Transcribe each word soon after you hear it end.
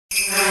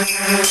Where's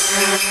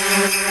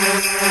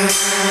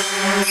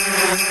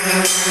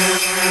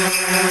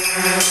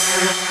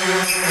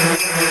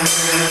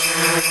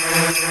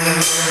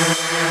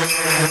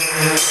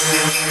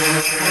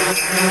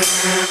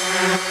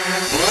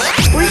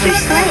your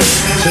sleigh?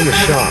 It's in the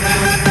shop,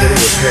 getting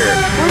repaired.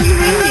 Where's the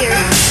reindeer?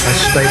 I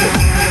stable.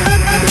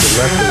 Is it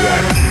left or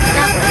right?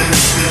 That way.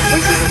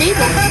 Where's the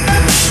stable?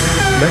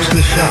 Next to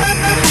the shop. How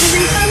do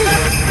they sleep?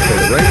 For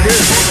the reindeer,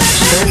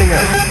 standing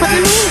up. But the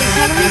noise,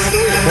 how do they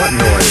sleep? What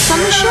noise? It's on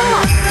the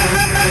shop.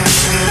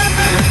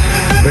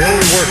 They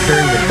only work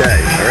during the day,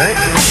 alright?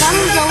 I thought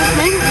it was always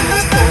night when it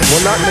was cold.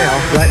 Well, not now.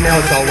 Right now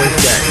it's always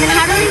day. Then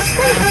how do they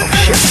sleep? Oh,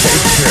 shit,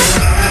 take care.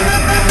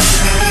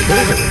 What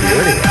is it with you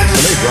anyway?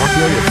 Somebody drop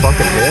you on your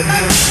fucking head?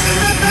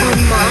 On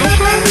my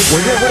head?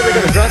 Well, yeah, what are they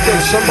gonna drop you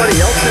on somebody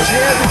else's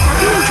head? How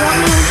can you drop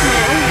me onto my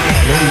own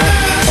head? No, not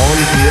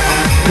onto your...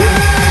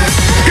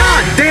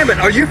 God damn it!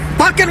 Are you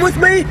fucking with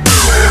me?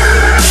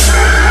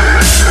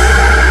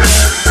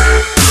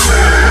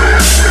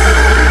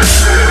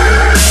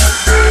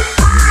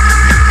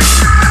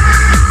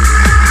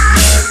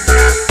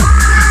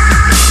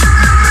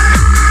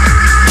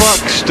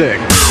 Fuck stick.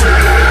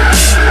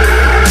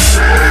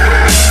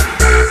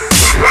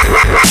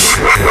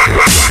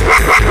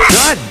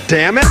 God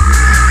damn it!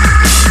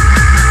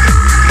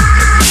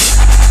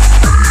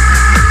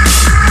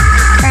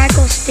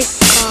 Crackle stick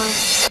car.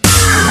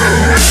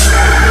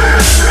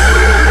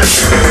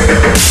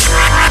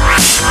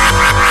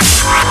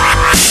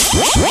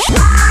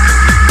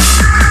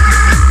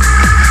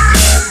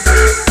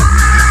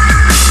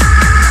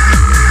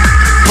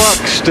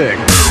 Fuck stick.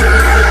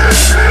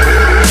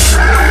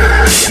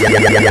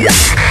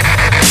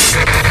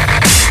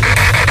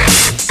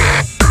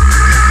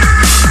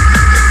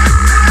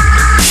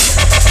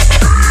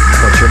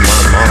 Want your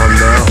mom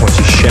now? Want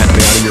you shat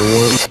me out of your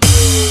womb?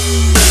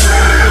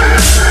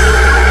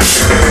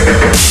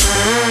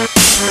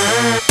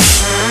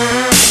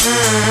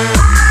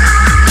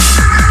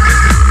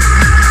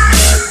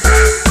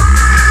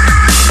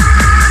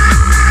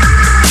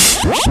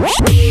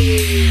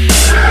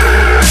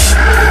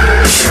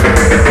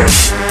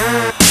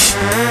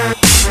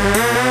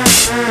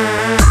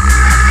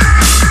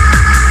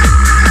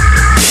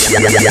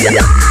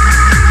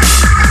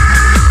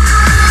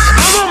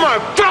 I'm on my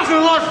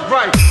fucking lunch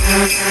break!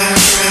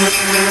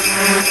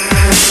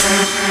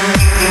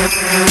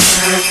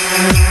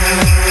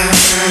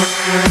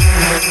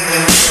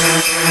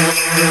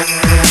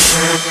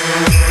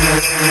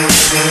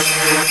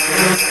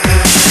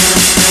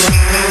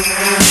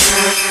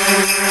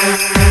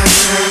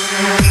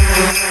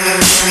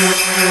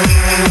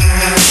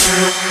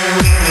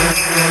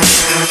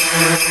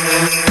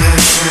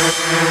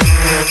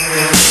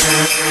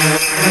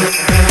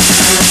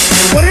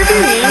 What are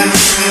their names?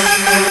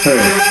 Hey.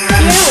 The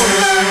elves.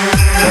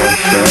 Oh,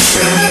 shut up.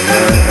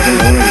 I think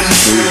one of these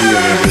sleazy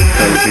and there's a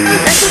country.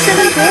 That's the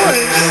seven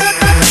dwarves.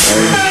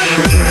 Oh,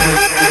 shit, man.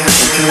 I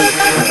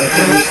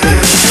can't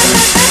understand.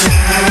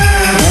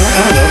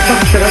 I don't know.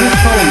 Fuck shit. I just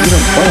call him, you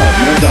know, Bob.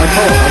 You know, I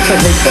call him. I say,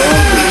 hey, Bob,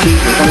 or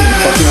Chief, or something.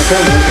 Fucking, I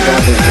tell him it's the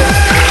goddamn Bob.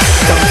 What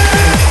the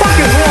fuck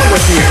is wrong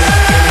with you?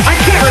 I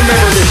can't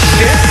remember this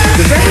shit.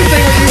 Does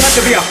everything with you have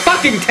to be a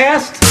fucking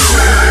test?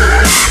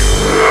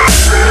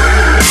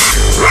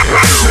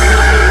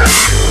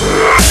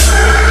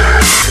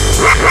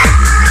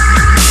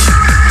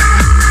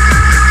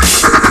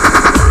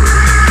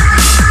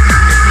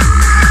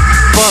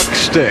 Fuck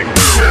stick.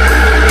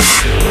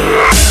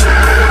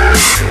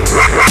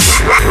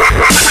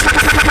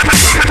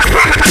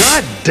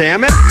 God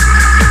damn it!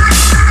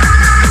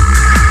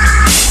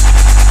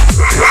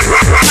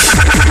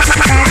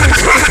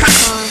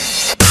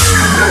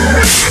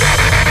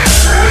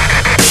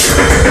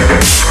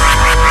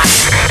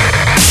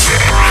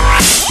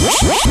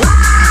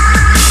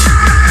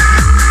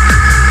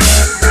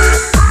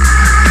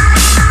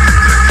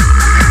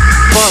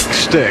 Fuck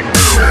stick.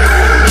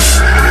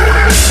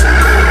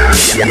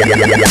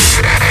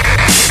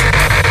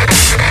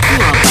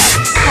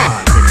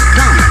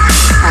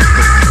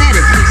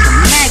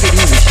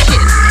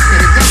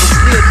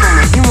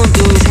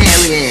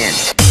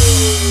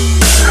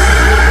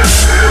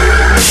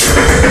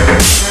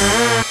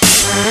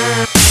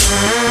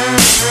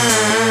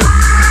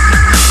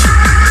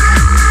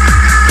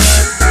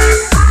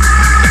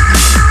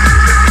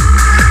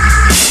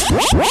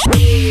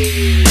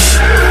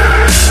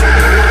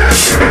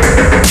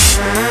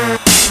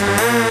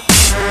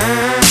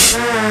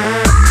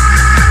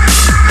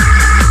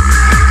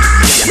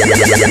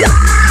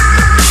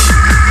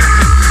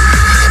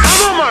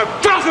 I'm on my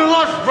fucking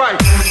lunch break!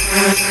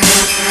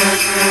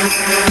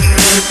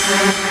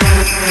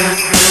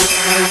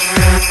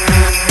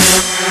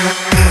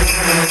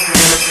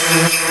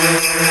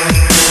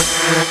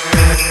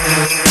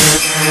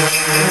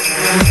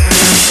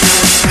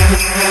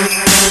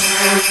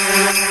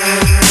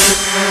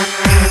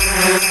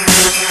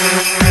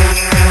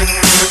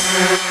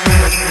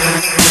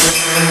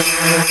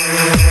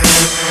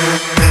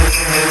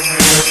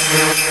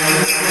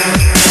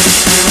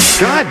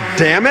 God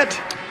damn it!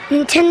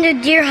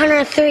 Nintendo Deer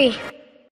Hunter 3.